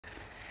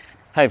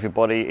Hey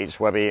everybody, it's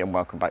Webby and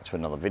welcome back to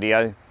another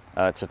video.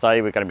 Today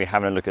we're going to be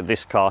having a look at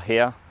this car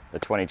here, the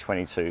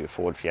 2022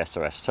 Ford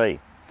Fiesta ST.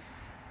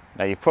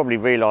 Now you've probably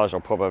realised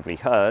or probably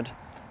heard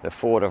that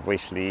Ford have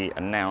recently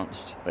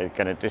announced they're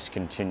going to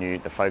discontinue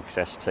the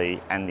Focus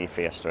ST and the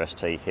Fiesta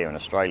ST here in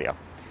Australia,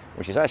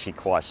 which is actually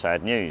quite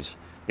sad news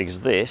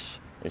because this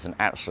is an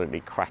absolutely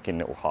cracking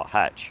little hot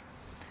hatch.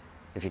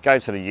 If you go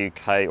to the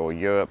UK or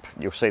Europe,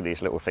 you'll see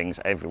these little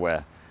things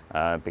everywhere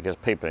because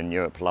people in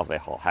Europe love their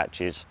hot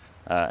hatches.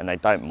 And they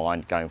don't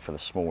mind going for the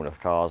smaller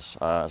cars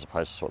as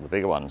opposed to sort of the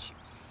bigger ones.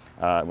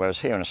 Whereas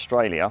here in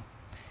Australia,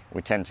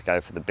 we tend to go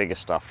for the bigger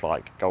stuff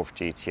like Golf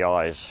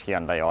GTIs,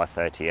 Hyundai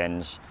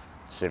i30Ns,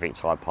 Civic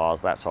Type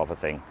Rs, that type of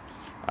thing.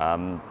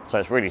 So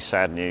it's really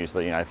sad news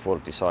that Ford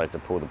have decided to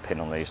pull the pin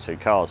on these two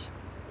cars.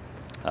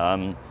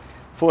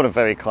 Ford have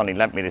very kindly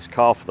lent me this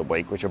car for the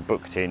week, which I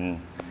booked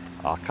in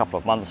a couple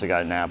of months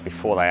ago now,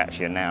 before they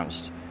actually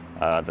announced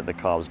that the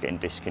car was getting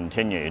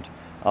discontinued.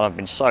 And I've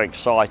been so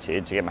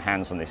excited to get my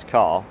hands on this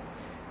car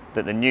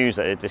that the news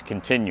that they're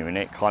discontinuing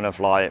it kind of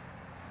like,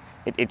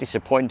 it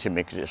disappointed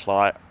me, because it's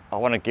like, I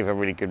want to give a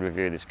really good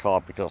review of this car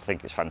because I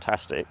think it's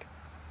fantastic.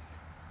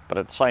 But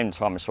at the same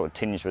time, it's sort of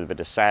tinged with a bit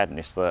of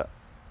sadness that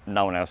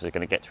no one else is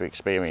going to get to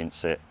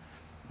experience it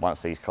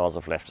once these cars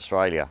have left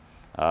Australia.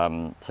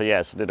 So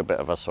yeah, it's a little bit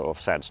of a sort of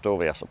sad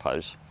story, I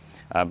suppose.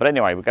 But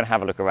anyway, we're going to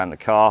have a look around the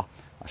car.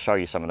 I'll show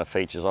you some of the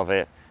features of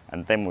it,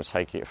 and then we'll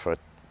take it for a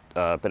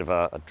bit of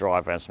a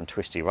drive around some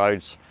twisty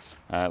roads.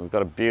 We've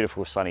got a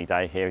beautiful sunny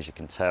day here, as you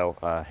can tell,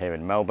 here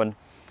in Melbourne.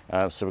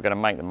 So we're going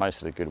to make the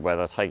most of the good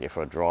weather, take it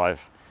for a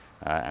drive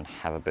and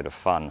have a bit of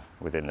fun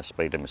within the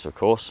speed limits, of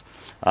course.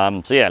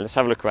 So yeah, let's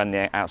have a look around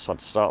the outside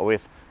to start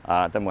with,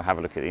 then we'll have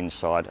a look at the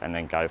inside and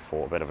then go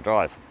for a bit of a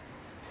drive.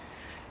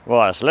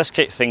 Right, so let's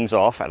kick things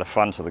off at the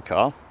front of the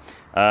car.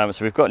 So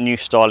we've got new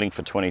styling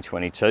for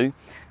 2022.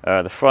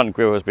 The front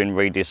grille has been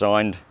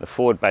redesigned. The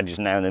Ford badge is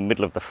now in the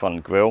middle of the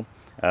front grille,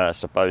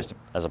 as opposed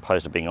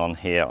to being on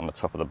here on the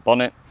top of the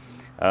bonnet.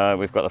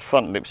 We've got the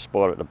front lip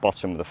spoiler at the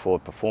bottom with the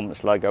Ford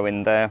Performance logo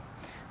in there.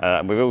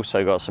 And we've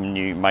also got some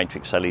new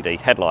Matrix LED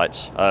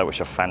headlights,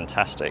 which are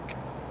fantastic.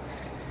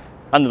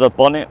 Under the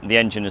bonnet, the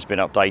engine has been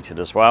updated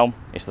as well.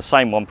 It's the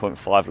same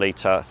 1.5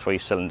 litre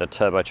 3-cylinder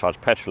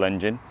turbocharged petrol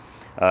engine.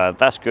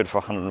 That's good for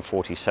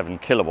 147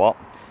 kilowatt,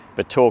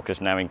 but torque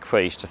has now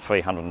increased to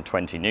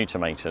 320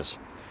 newton meters,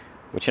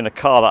 which in a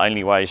car that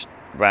only weighs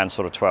around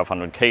sort of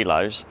 1200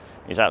 kilos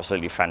is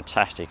absolutely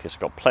fantastic. It's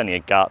got plenty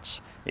of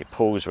guts, it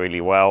pulls really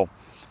well,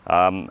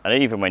 and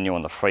even when you're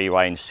on the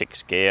freeway in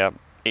 6th gear,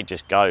 it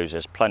just goes.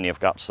 There's plenty of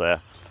guts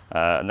there,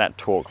 and that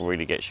torque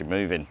really gets you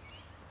moving.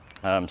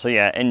 So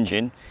yeah,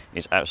 engine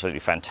is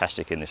absolutely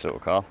fantastic in this little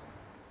car.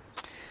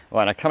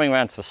 Right, now coming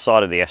around to the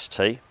side of the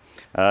ST,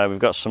 we've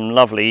got some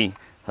lovely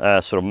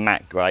sort of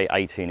matte grey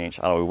 18-inch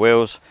alloy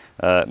wheels,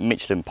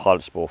 Michelin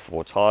Pilot Sport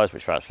 4 tyres,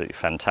 which are absolutely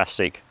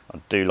fantastic. I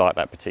do like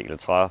that particular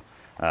tyre.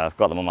 I've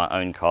got them on my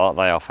own car,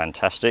 they are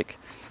fantastic.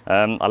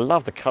 I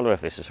love the colour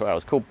of this as well.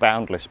 It's called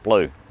Boundless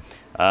Blue.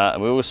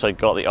 And we also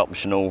got the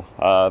optional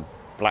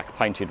black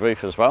painted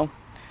roof as well.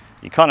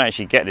 You can't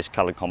actually get this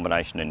colour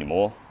combination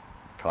anymore.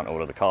 You can't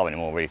order the car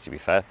anymore, really, to be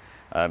fair.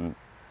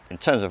 In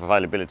terms of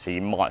availability,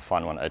 you might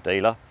find one at a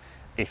dealer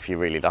if you're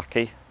really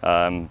lucky.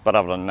 But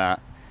other than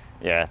that,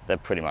 yeah, they're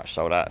pretty much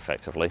sold out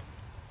effectively.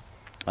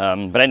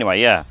 But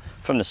anyway, yeah,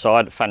 from the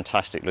side,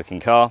 fantastic looking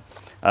car.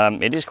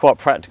 It is quite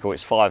practical.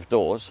 It's 5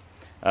 doors.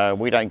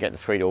 We don't get the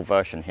 3-door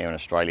version here in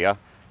Australia.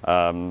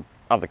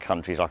 Other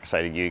countries, like I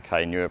say, the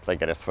UK and Europe, they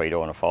get a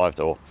 3-door and a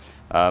 5-door.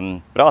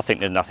 But I think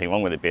there's nothing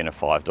wrong with it being a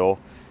 5-door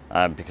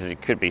because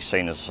it could be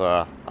seen as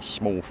a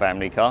small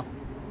family car.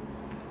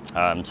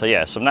 So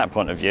yeah, so from that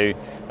point of view,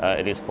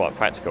 it is quite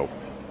practical.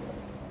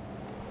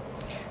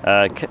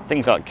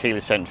 Things like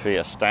keyless entry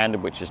are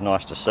standard, which is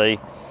nice to see.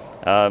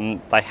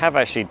 They have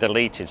actually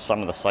deleted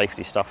some of the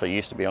safety stuff that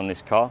used to be on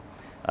this car,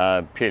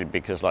 purely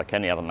because, like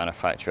any other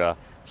manufacturer,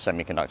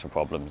 semiconductor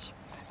problems.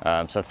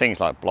 So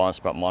things like blind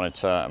spot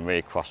monitor and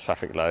rear cross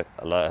traffic alert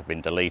have been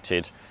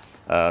deleted.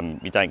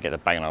 You don't get the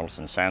Bang &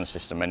 Olufsen sound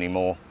system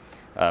anymore.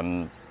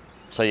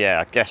 So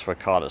yeah, I guess for a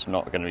car that's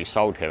not going to be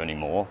sold here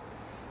anymore,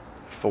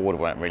 Ford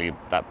weren't really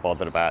that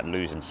bothered about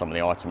losing some of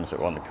the items that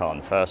were on the car in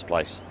the first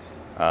place.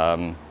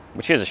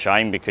 Which is a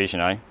shame because,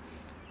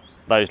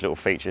 those little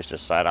features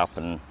just add up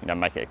and,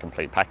 make it a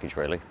complete package,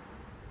 really.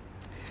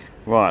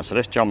 Right, so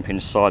let's jump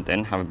inside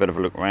then, have a bit of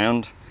a look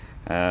around.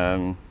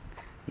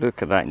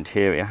 Look at that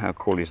interior, how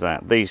cool is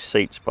that? These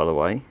seats, by the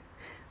way,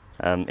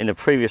 in the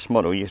previous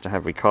model you used to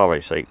have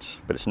Recaro seats,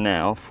 but it's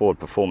now Ford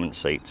Performance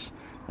seats.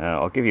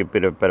 I'll give you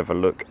a bit of a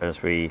look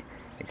as we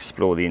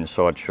explore the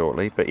inside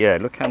shortly, but yeah,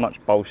 look how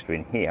much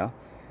bolstering here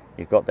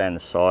you've got down the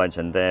sides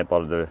and there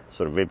by the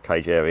sort of rib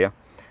cage area.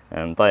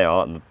 They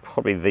are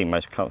probably the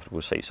most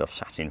comfortable seats I've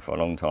sat in for a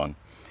long time.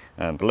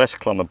 But let's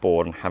climb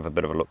aboard and have a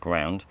bit of a look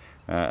around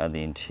at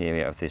the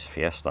interior of this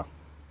Fiesta.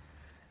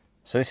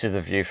 So this is the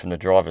view from the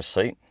driver's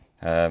seat.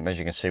 As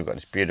you can see, we've got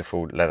this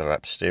beautiful leather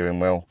wrapped steering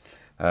wheel,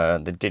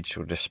 the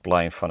digital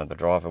display in front of the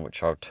driver,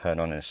 which I'll turn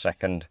on in a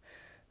second.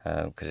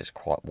 because it's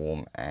quite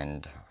warm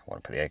and I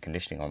want to put the air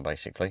conditioning on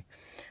basically.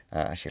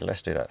 Actually,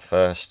 let's do that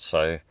first.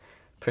 So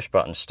push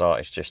button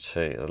start is just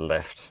to the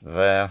left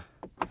there.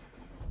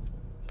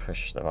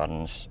 Push the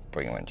buttons,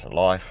 bring them into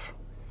life.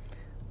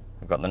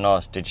 We've got the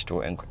nice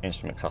digital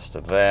instrument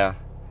cluster there.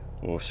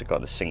 We've also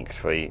got the Sync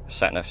 3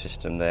 sat-nav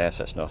system there,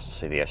 so it's nice to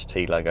see the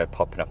ST logo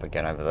popping up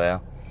again over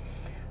there.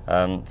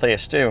 So yeah,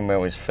 steering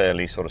wheel is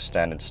fairly sort of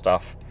standard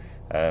stuff.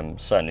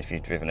 Certainly if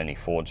you've driven any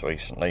Fords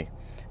recently.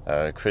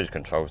 Cruise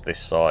controls this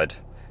side,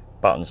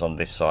 buttons on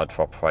this side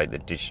to operate the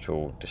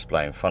digital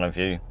display in front of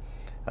you.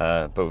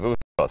 But we've also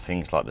got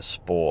things like the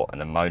Sport and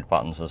the Mode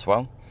buttons as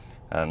well.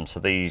 So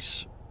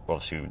these,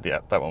 obviously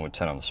that one would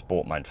turn on the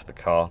Sport mode for the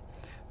car.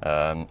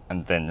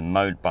 And then the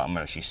Mode button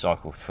will actually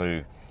cycle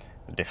through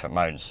the different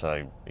modes,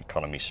 so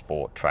economy,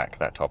 sport, track,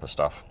 that type of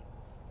stuff.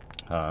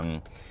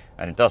 And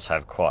it does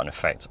have quite an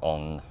effect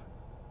on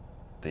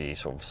the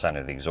sort of sound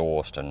of the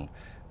exhaust and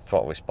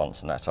throttle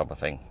response and that type of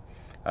thing.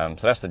 So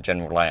that's the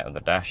general layout of the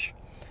dash.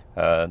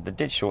 The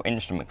digital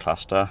instrument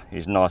cluster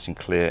is nice and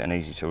clear and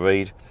easy to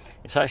read.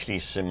 It's actually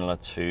similar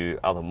to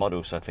other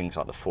models, so things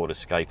like the Ford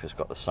Escape has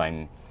got the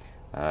same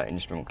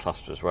instrument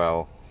cluster as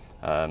well.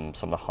 Some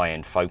of the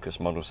high-end Focus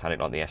models had it,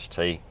 like the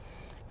ST.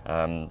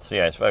 So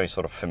yeah, it's very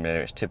sort of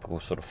familiar. It's typical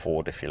sort of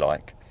Ford, if you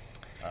like.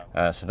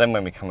 So then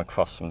when we come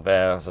across from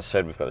there, as I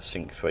said, we've got the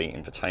Sync 3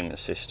 infotainment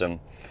system.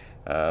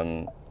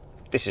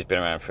 This has been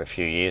around for a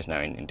few years now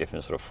in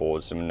different sort of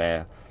Fords, and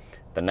they're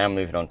now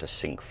moving on to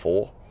Sync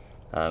 4.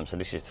 So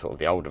this is sort of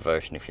the older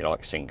version, if you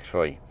like, Sync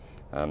 3.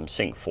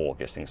 Sync 4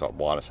 gets things like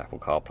wireless Apple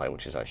CarPlay,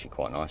 which is actually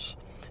quite nice.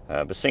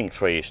 But Sync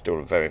 3 is still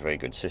a very, very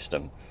good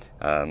system.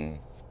 And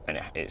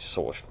it's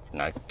sort of, you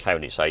know,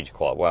 carried its age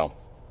quite well.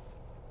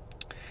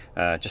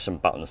 Just some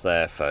buttons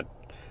there for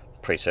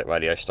preset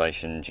radio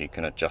stations. You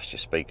can adjust your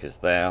speakers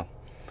there.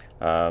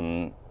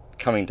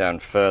 Coming down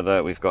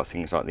further, we've got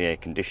things like the air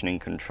conditioning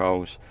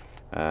controls,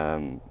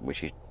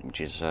 which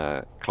is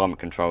climate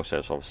control, so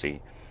it's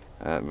obviously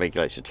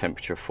regulates the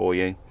temperature for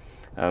you.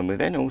 We've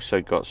then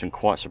also got some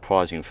quite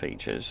surprising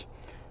features.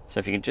 So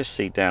if you can just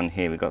see down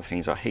here, we've got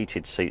things like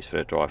heated seats for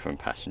the driver and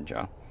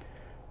passenger.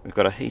 We've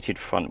got a heated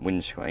front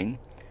windscreen,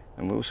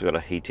 and we've also got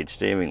a heated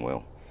steering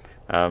wheel,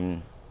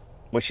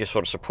 which is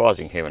sort of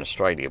surprising here in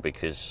Australia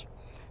because,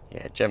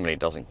 yeah, generally it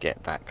doesn't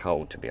get that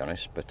cold, to be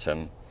honest. But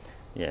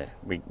yeah,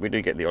 we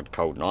do get the odd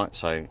cold night,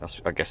 so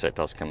I guess that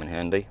does come in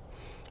handy.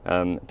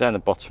 Down the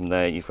bottom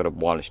there, you've got a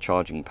wireless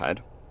charging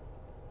pad.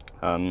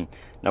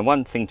 Now,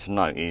 one thing to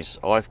note is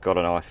I've got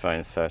an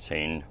iPhone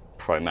 13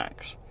 Pro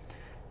Max.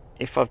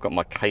 If I've got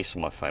my case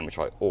on my phone, which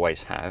I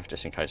always have,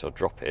 just in case I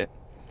drop it,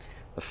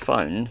 the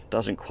phone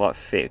doesn't quite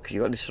fit because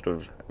you've got this sort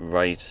of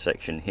raised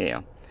section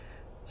here.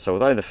 So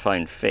although the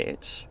phone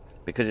fits,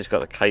 because it's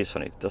got the case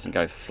on it, it doesn't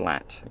go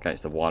flat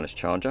against the wireless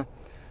charger.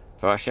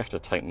 So I actually have to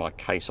take my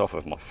case off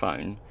of my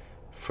phone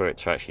for it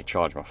to actually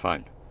charge my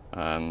phone.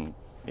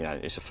 You know,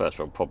 it's a first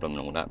world problem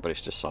and all that, but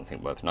it's just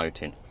something worth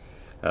noting.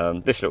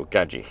 This little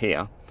gadget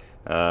here,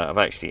 I've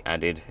actually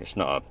added, it's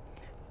not a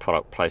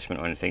product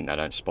placement or anything, they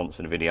don't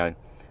sponsor the video.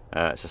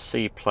 It's a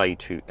C Play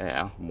to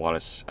Air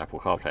wireless Apple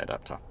CarPlay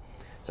adapter.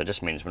 So it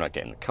just means when I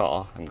get in the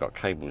car, I haven't got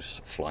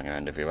cables flying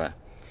around everywhere.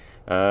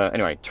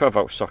 Anyway,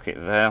 12-volt socket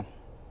there,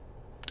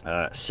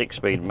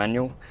 6-speed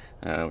manual,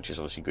 which is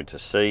obviously good to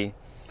see.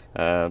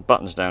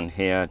 Buttons down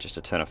here just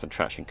to turn off the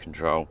traction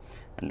control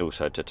and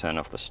also to turn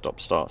off the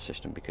stop-start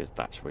system because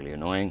that's really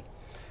annoying.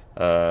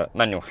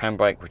 Manual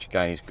handbrake, which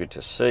again is good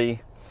to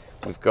see.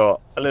 We've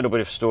got a little bit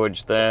of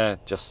storage there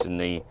just in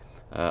the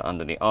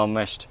under the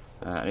armrest,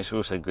 and it's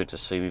also good to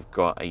see we've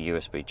got a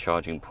USB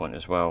charging point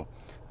as well,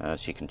 so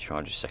you can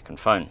charge a second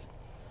phone.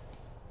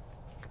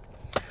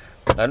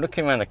 Now,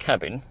 looking around the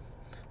cabin,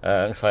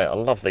 I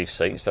love these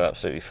seats, they're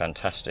absolutely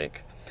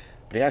fantastic.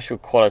 The actual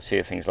quality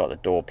of things like the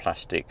door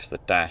plastics, the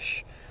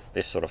dash,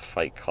 this sort of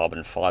fake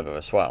carbon fibre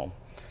as well,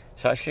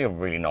 it's actually a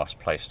really nice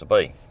place to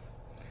be.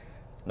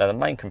 Now, the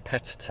main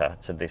competitor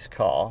to this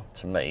car,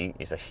 to me,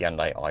 is the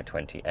Hyundai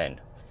i20N.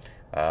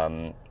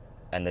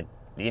 And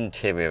the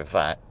interior of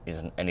that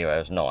isn't anywhere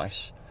as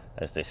nice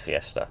as this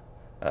Fiesta.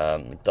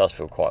 It does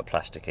feel quite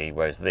plasticky,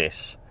 whereas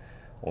this,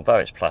 although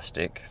it's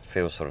plastic,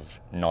 feels sort of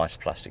nice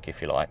plastic,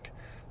 if you like.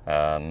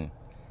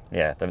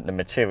 Yeah, the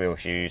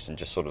materials used and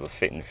just sort of the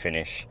fit and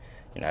finish,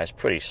 you know, it's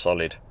pretty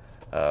solid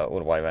all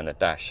the way around the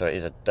dash, so it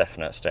is a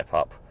definite step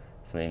up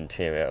from the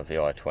interior of the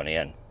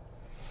i20N.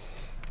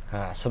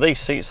 So these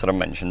seats that I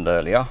mentioned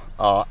earlier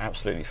are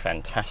absolutely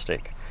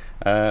fantastic.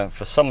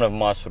 For someone of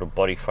my sort of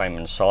body frame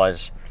and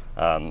size,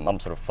 I'm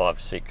sort of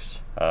 5'6",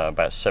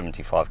 about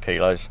 75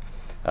 kilos.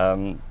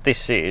 The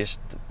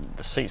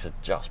seats are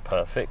just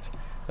perfect.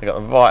 They've got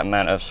the right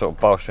amount of sort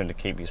of bolstering to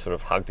keep you sort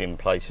of hugged in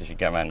place as you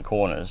go around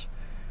corners,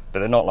 but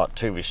they're not like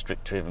too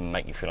restrictive and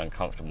make you feel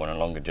uncomfortable on a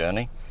longer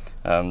journey.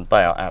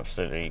 They are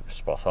absolutely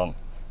spot on.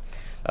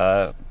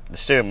 The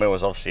steering wheel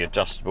is obviously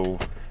adjustable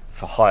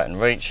for height and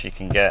reach. You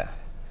can get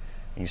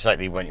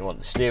exactly when you want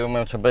the steering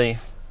wheel to be.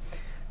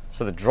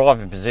 So the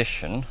driving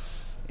position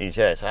is,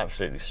 yeah, it's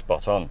absolutely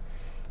spot on.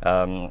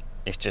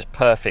 it's just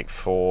perfect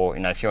for,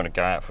 you know, if you want to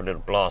go out for a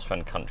little blast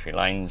around country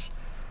lanes.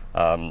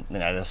 You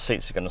know, the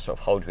seats are going to sort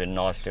of hold you in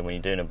nicely when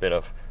you're doing a bit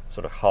of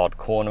sort of hard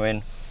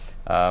cornering,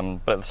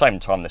 but at the same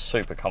time they're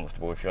super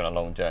comfortable if you're on a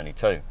long journey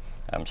too.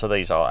 So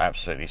these are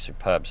absolutely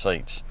superb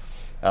seats.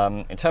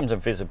 In terms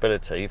of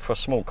visibility, for a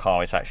small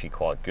car it's actually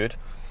quite good.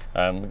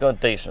 We've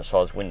got decent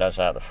sized windows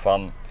out the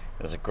front.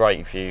 There's a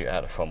great view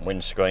out the front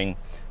windscreen.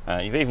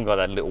 You've even got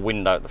that little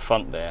window at the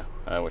front there,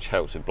 which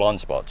helps with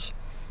blind spots,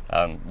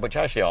 which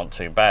actually aren't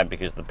too bad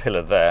because the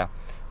pillar there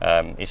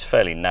is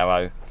fairly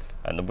narrow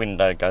and the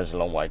window goes a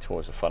long way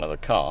towards the front of the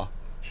car,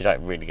 so you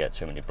don't really get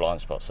too many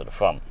blind spots at the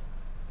front.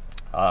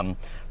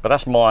 But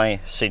that's my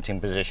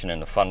seating position in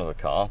the front of the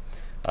car.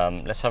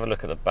 Let's have a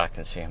look at the back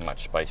and see how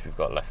much space we've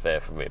got left there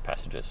for rear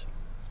passengers.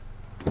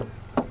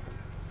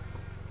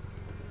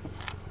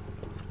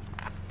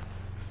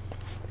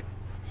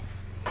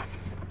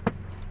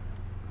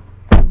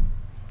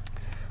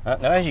 Now,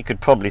 as you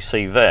could probably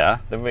see there,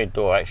 the rear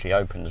door actually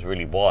opens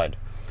really wide,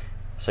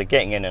 so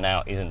getting in and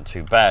out isn't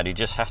too bad. You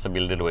just have to be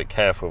a little bit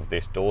careful with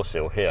this door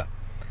sill here,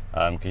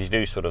 because you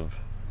do sort of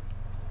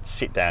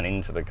sit down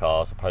into the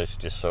car as opposed to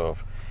just sort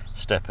of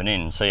stepping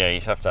in. So yeah, you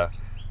just have to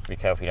be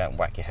careful you don't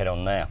whack your head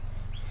on there.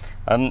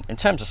 In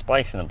terms of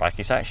space in the back,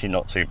 it's actually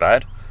not too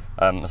bad.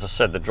 As I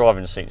said, the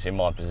driving seat's in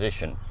my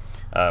position,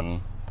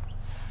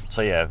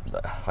 so yeah,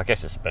 I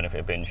guess it's a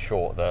benefit of being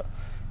short that,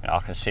 you know, I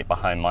can sit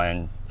behind my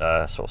own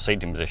sort of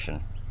seating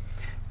position.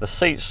 The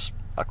seats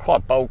are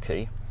quite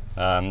bulky.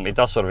 It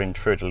does sort of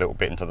intrude a little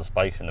bit into the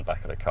space in the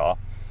back of the car,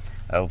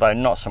 although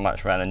not so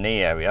much around the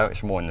knee area,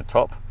 it's more in the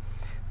top.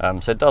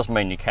 So it does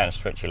mean you can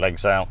stretch your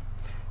legs out.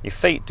 Your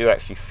feet do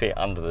actually fit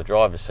under the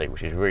driver's seat,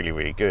 which is really,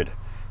 really good,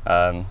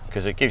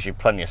 because it gives you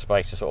plenty of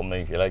space to sort of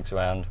move your legs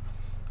around,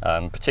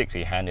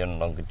 particularly handy on a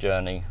longer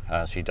journey,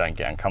 so you don't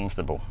get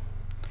uncomfortable.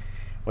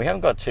 We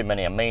haven't got too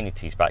many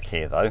amenities back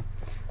here though.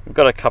 We've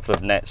got a couple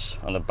of nets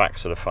on the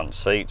backs of the front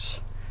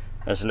seats.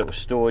 There's a little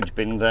storage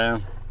bin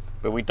there,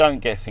 but we don't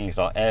get things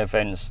like air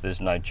vents.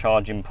 There's no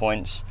charging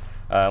points,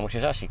 which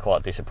is actually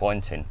quite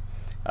disappointing,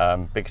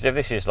 because if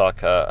this is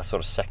like a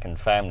sort of second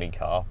family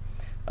car,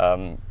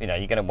 you know,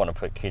 you're going to want to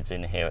put kids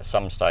in here at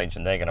some stage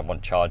and they're going to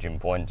want charging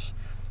points.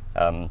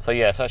 So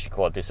yeah, it's actually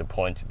quite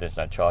disappointing there's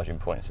no charging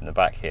points in the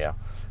back here.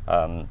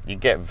 You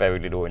get very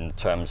little in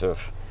terms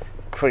of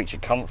creature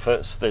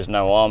comforts. There's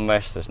no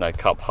armrest, there's no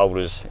cup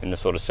holders in the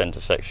sort of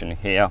centre section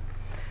here.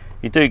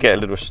 You do get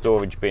a little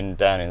storage bin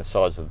down in the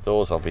sides of the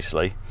doors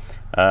obviously,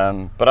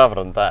 but other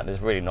than that there's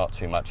really not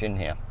too much in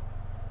here.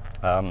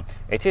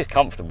 It is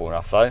comfortable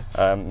enough though,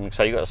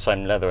 so you've got the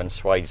same leather and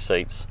suede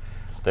seats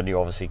that you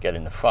obviously get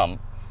in the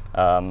front,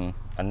 and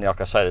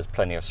like I say, there's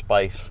plenty of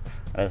space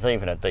and there's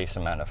even a decent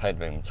amount of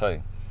headroom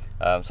too.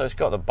 So it's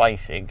got the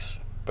basics,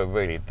 but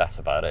really that's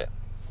about it.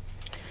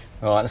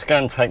 Right, let's go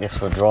and take this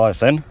for a drive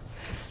then.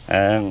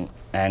 And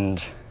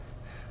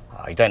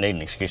you don't need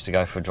an excuse to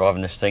go for a drive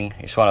in this thing.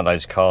 It's one of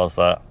those cars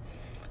that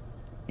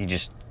you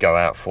just go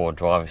out for a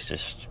drive. It's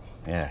just,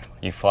 yeah,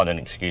 you find an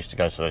excuse to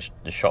go to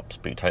the shops,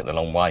 but you take the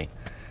long way.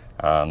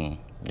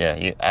 Yeah,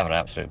 you have an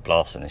absolute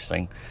blast in this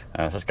thing.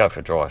 So let's go for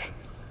a drive.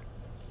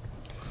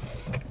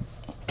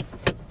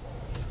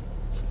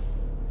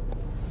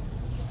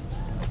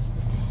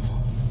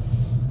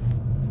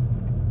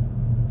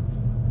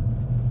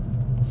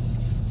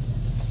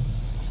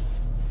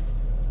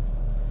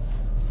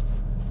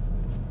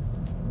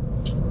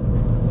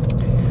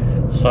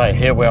 So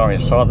here we are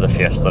inside the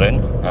Fiesta then,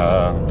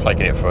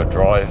 taking it for a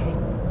drive.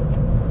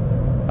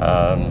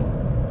 I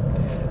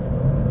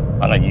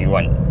know you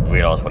won't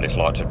realise what it's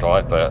like to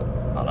drive, but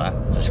I don't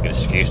know, just a good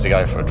excuse to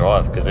go for a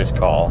drive, because this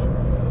car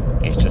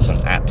is just an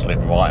absolute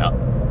riot.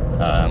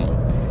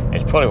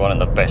 It's probably one of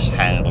the best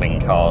handling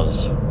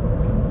cars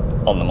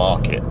on the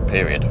market,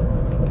 period.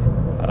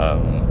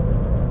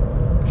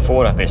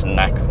 Ford have this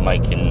knack of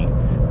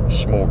making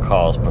small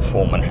cars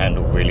perform and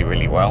handle really,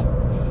 really well.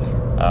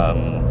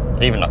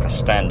 Even like a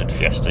standard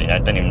Fiesta, you know,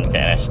 don't even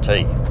get an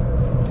ST.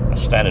 A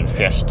standard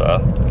Fiesta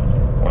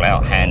will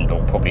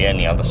outhandle probably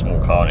any other small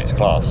car in its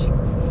class.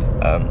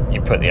 You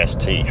put the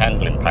ST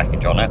handling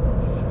package on it,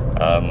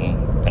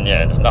 and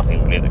yeah, there's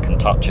nothing really that can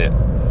touch it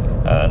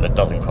that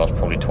doesn't cost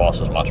probably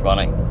twice as much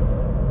money.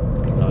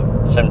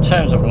 So in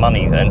terms of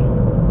money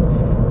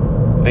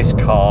then, this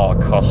car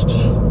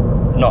costs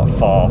not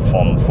far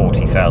from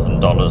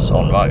 $40,000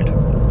 on road.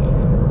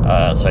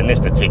 So in this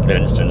particular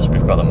instance,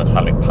 we've got the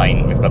metallic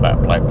paint, we've got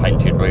that black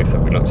painted roof that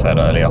we looked at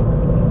earlier.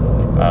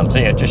 So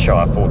yeah, just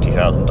shy of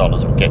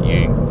 $40,000 will get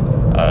you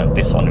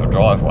this on your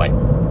driveway.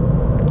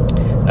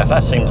 Now if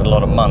that seems a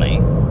lot of money,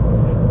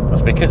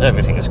 that's because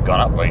everything has gone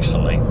up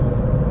recently.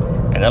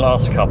 In the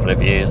last couple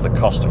of years, the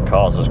cost of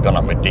cars has gone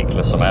up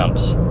ridiculous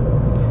amounts.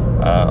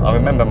 I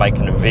remember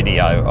making a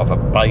video of a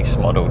base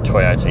model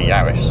Toyota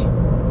Yaris,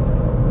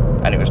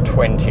 and it was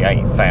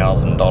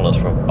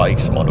 $28,000 for a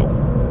base model.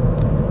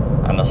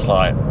 And it's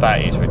like,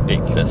 that is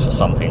ridiculous for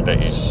something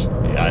that is,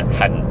 you know,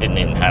 didn't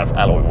even have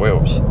alloy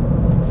wheels.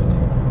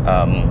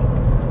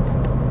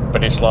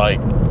 But it's like,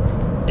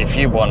 if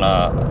you want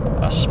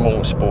a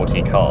small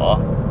sporty car,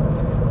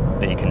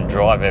 that you can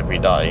drive every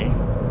day,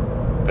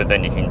 but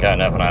then you can go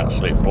and have an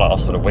absolute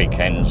blast at the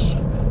weekends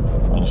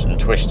on some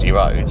twisty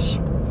roads.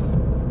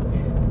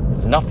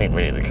 There's nothing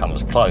really that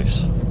comes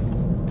close.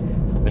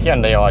 The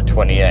Hyundai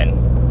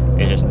i20N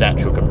is its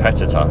natural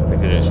competitor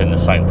because it's in the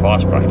same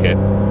price bracket.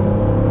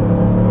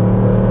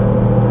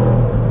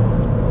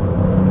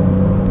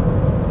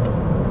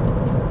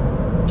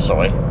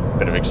 Sorry,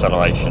 bit of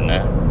acceleration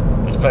there.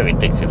 It's very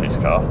addictive, this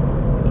car.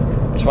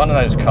 It's one of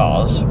those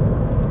cars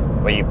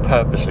where you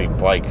purposely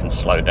brake and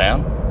slow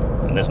down,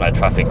 and there's no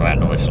traffic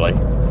around obviously,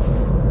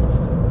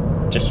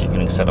 just so you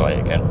can accelerate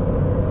again.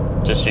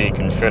 Just so you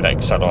can feel that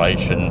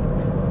acceleration,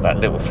 that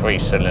little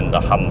 3-cylinder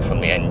hum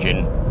from the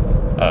engine,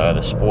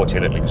 the sporty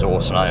little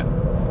exhaust note.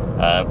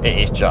 It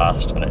is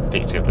just an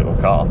addictive little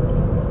car.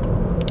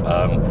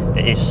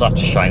 It is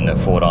such a shame that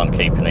Ford aren't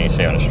keeping these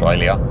here in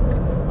Australia.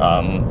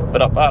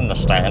 But I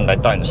understand they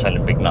don't sell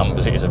in big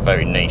numbers. It is a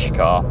very niche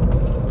car.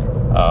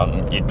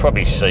 You'd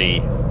probably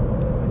see,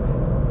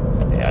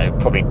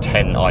 probably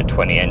 10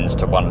 i20Ns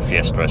to one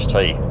Fiesta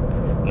ST.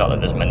 Not that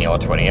there's many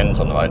i20Ns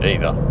on the road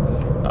either.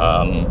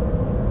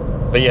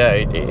 But yeah,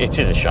 it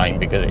is a shame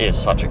because it is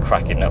such a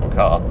cracking little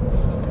car.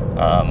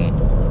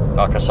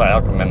 Like I say, I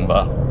can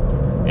remember,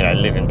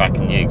 living back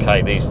in the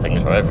UK, these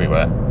things were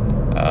everywhere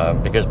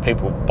because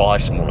people buy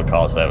smaller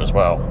cars there as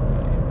well.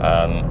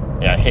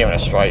 Here in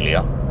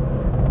Australia,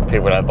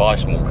 people don't buy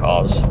small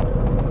cars.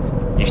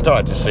 You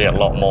started to see a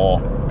lot more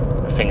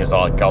things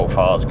like Golf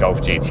Rs,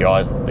 Golf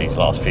GTIs these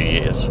last few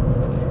years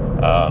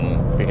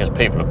because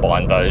people are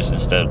buying those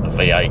instead of the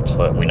V8s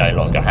that we no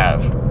longer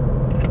have.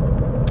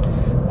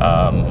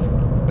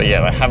 But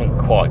yeah, they haven't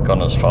quite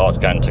gone as far as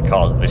going to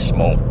cars this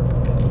small.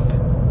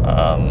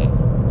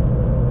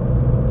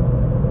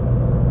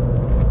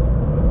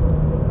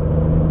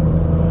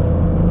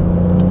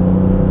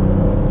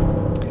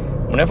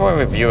 Whenever I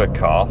review a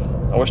car,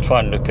 I always try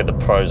and look at the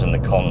pros and the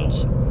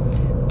cons.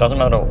 Doesn't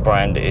matter what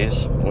brand it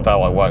is,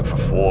 although I work for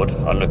Ford,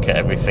 I look at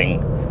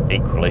everything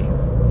equally.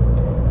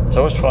 So I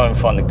always try and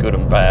find the good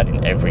and bad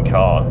in every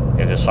car.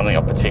 If there's something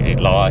I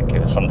particularly like, if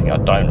there's something I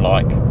don't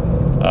like,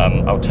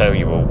 I'll tell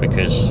you all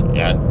because,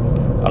 I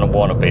don't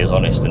want to be as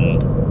honest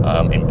and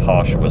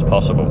impartial as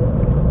possible.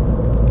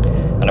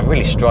 And I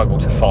really struggle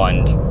to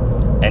find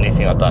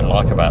anything I don't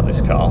like about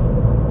this car.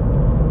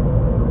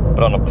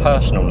 But on a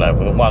personal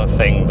level, the one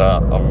thing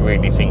that I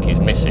really think is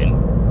missing,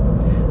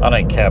 I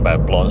don't care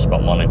about blind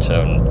spot monitor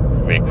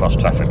and rear cross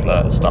traffic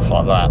alert and stuff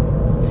like that.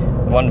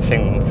 The one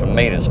thing for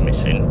me that's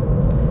missing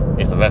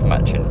is the rev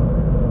matching.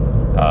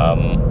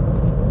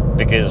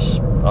 Because,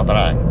 I don't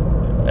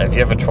know, have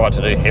you ever tried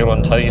to do heel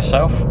and toe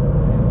yourself?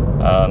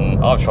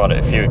 I've tried it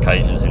a few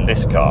occasions in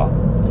this car,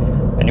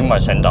 and you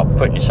almost end up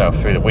putting yourself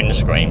through the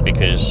windscreen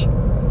because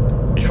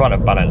you're trying to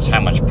balance how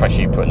much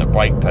pressure you put in the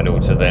brake pedal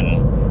to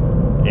then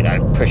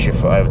push your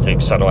foot over to the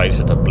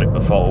accelerator to blip the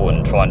throttle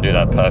and try and do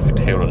that perfect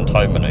heel and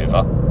toe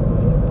manoeuvre.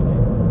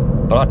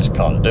 But I just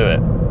can't do it.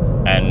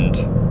 And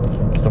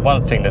it's the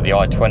one thing that the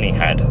i20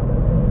 had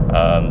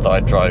that I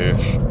drove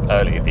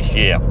earlier this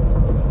year.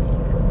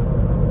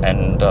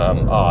 And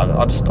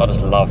I just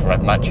love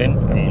rev matching.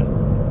 I mean,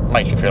 it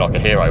makes you feel like a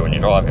hero when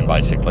you're driving,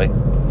 basically.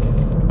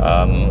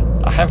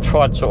 I have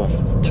tried sort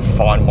of to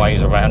find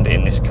ways around it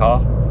in this car.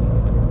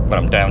 When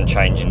I'm down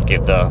changing,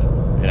 give the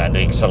the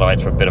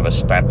accelerator a bit of a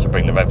stab to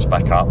bring the revs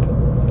back up,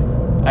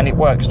 and it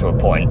works to a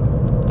point,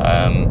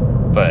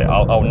 but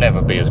I'll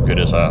never be as good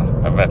as a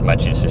rev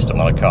matching system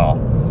on a car.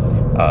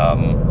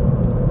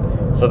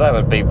 So that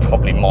would be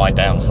probably my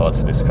downside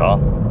to this car.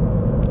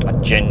 I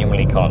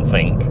genuinely can't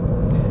think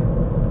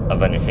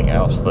of anything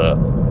else that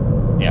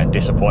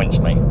disappoints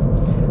me.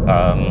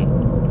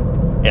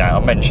 I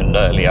mentioned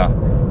earlier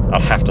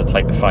I'd have to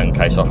take the phone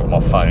case off of my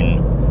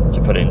phone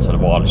to put it into the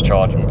wireless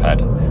charging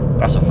pad.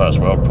 That's a first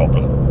world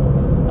problem.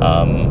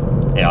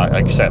 I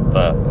accept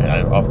that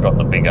I've got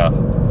the bigger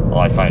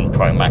iPhone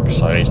Pro Max,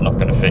 so it's not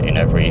going to fit in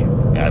every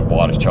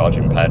wireless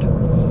charging pad,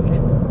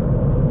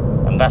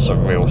 and that's a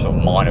real sort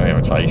of minor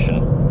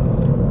irritation.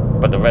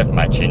 But the rev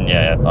matching,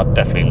 I'm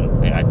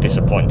definitely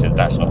disappointed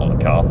that's not on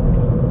the car.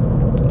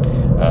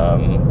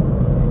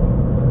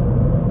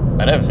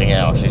 And everything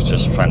else is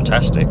just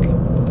fantastic.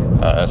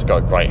 It's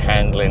got great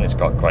handling, it's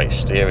got great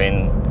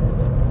steering.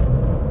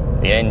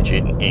 The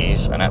engine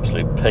is an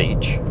absolute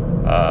peach.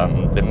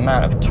 The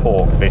amount of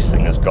torque this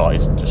thing has got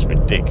is just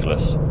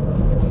ridiculous.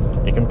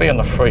 You can be on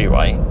the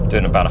freeway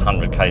doing about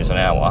 100 k's an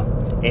hour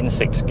in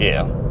 6th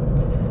gear.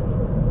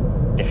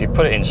 If you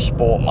put it in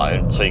sport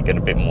mode, so you get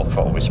a bit more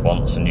throttle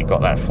response and you've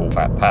got that full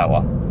fat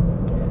power,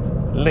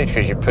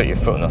 literally as you put your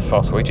foot on the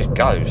throttle, it just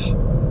goes.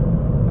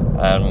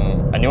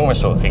 And you're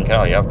almost sort of thinking,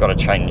 oh yeah, I've got to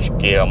change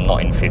gear, I'm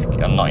not in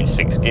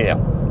 6th gear.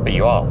 But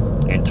you are.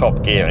 You're in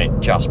top gear and it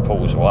just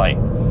pulls away.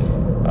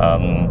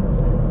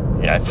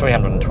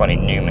 320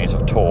 newtons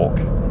of torque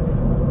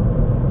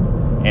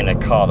in a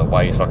car that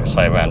weighs, like I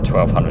say, around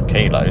 1,200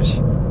 kilos.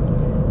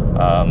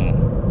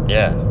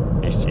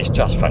 It's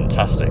just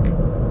fantastic.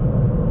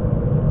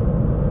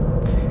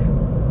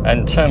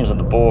 And in terms of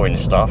the boring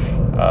stuff,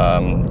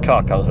 the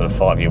car comes with a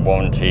 5-year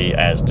warranty,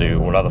 as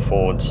do all other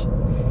Fords.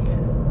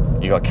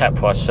 You got cap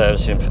price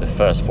servicing for the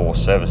first 4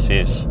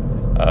 services,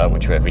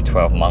 which are every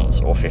 12 months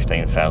or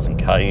 15,000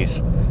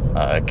 Ks,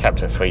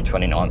 capped at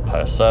 $329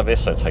 per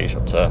service, so it takes you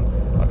up to,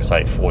 like I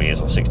say, 4 years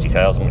or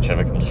 60,000,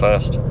 whichever comes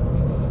first.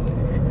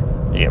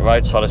 You get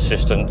roadside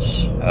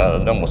assistance,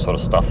 the normal sort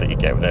of stuff that you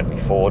get with every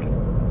Ford.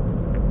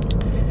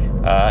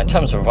 In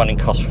terms of running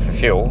costs for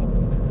fuel,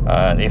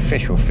 the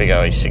official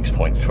figure is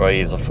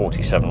 6.3, is a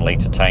 47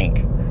 litre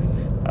tank.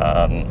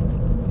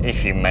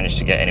 If you manage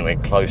to get anywhere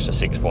close to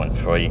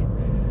 6.3,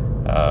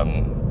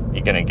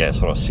 you're going to get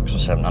sort of 600 or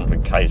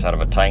 700 Ks out of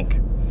a tank.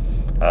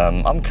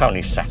 I'm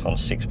currently sat on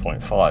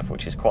 6.5,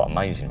 which is quite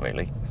amazing,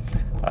 really.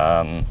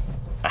 I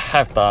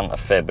have done a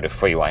fair bit of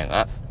freeway in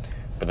that,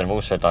 but then I've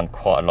also done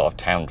quite a lot of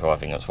town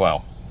driving as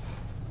well.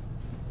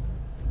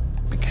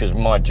 Because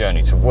my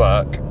journey to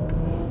work,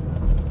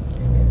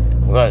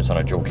 although it's on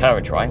a dual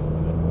carriageway,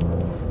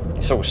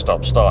 it's all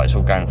stop-start, it's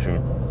all going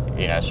through,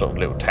 you know, sort of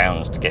little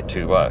towns to get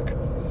to work.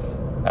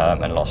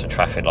 And lots of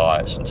traffic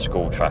lights and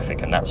school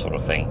traffic and that sort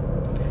of thing.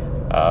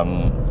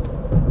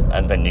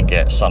 And then you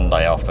get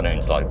Sunday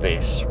afternoons like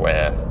this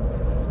where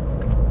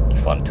you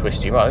find a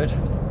twisty road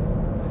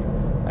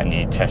and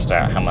you test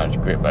out how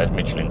much grip those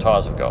Michelin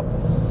tyres have got.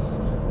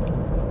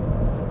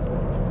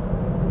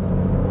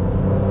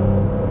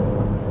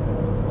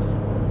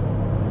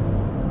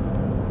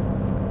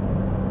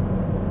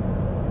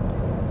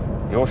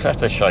 You also have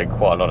to show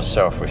quite a lot of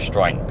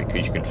self-restraint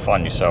because you can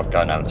find yourself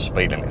going over the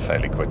speed limit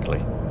fairly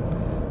quickly.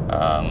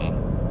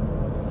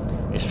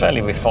 It's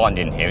fairly refined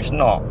in here. It's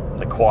not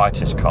the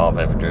quietest car I've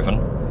ever driven,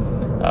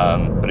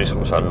 but it's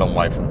also a long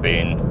way from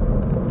being,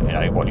 you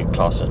know, what you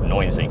class as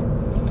noisy.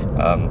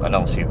 And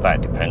obviously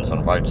that depends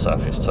on road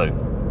surface too.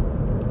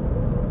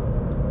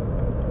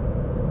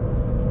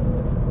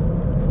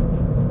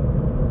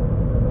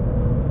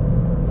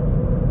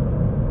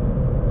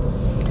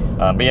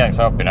 But yeah,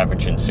 so I've been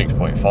averaging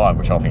 6.5,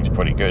 which I think is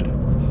pretty good.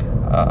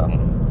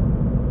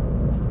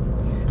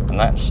 And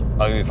that's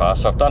over,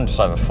 so I've done just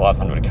over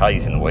 500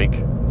 Ks in the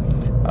week.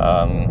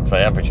 So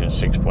averaging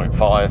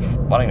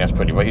 6.5, I think that's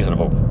pretty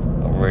reasonable.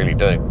 I really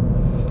do.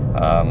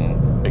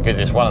 Because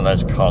it's one of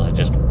those cars that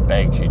just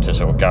begs you to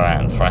sort of go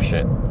out and thrash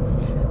it.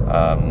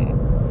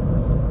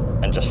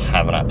 And just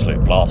have an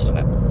absolute blast in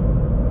it.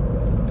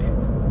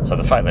 So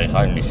the fact that it's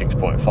only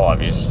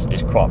 6.5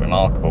 is quite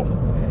remarkable.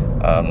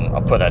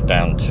 I put that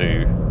down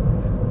to,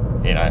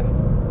 you know,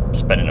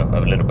 spending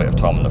a little bit of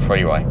time on the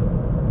freeway.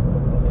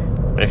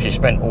 But if you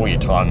spent all your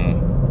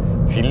time,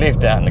 if you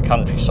lived out in the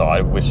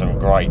countryside with some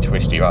great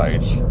twisty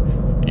roads,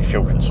 your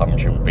fuel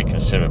consumption would be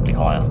considerably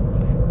higher.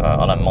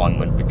 I know mine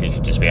would, because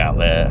you'd just be out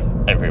there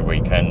every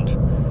weekend,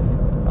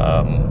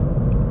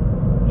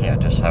 yeah,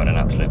 just having an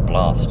absolute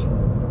blast.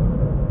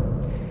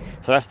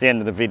 So that's the end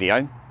of the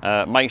video.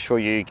 Make sure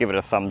you give it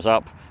a thumbs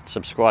up,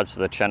 subscribe to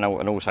the channel,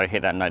 and also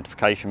hit that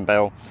notification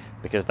bell,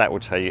 because that will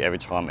tell you every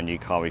time a new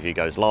car review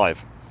goes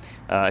live.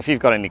 If you've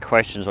got any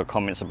questions or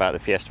comments about the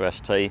Fiesta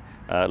ST,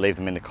 leave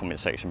them in the comment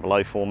section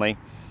below for me.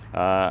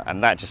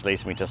 And that just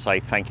leaves me to say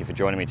thank you for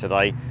joining me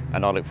today,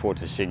 and I look forward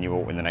to seeing you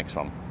all in the next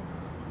one.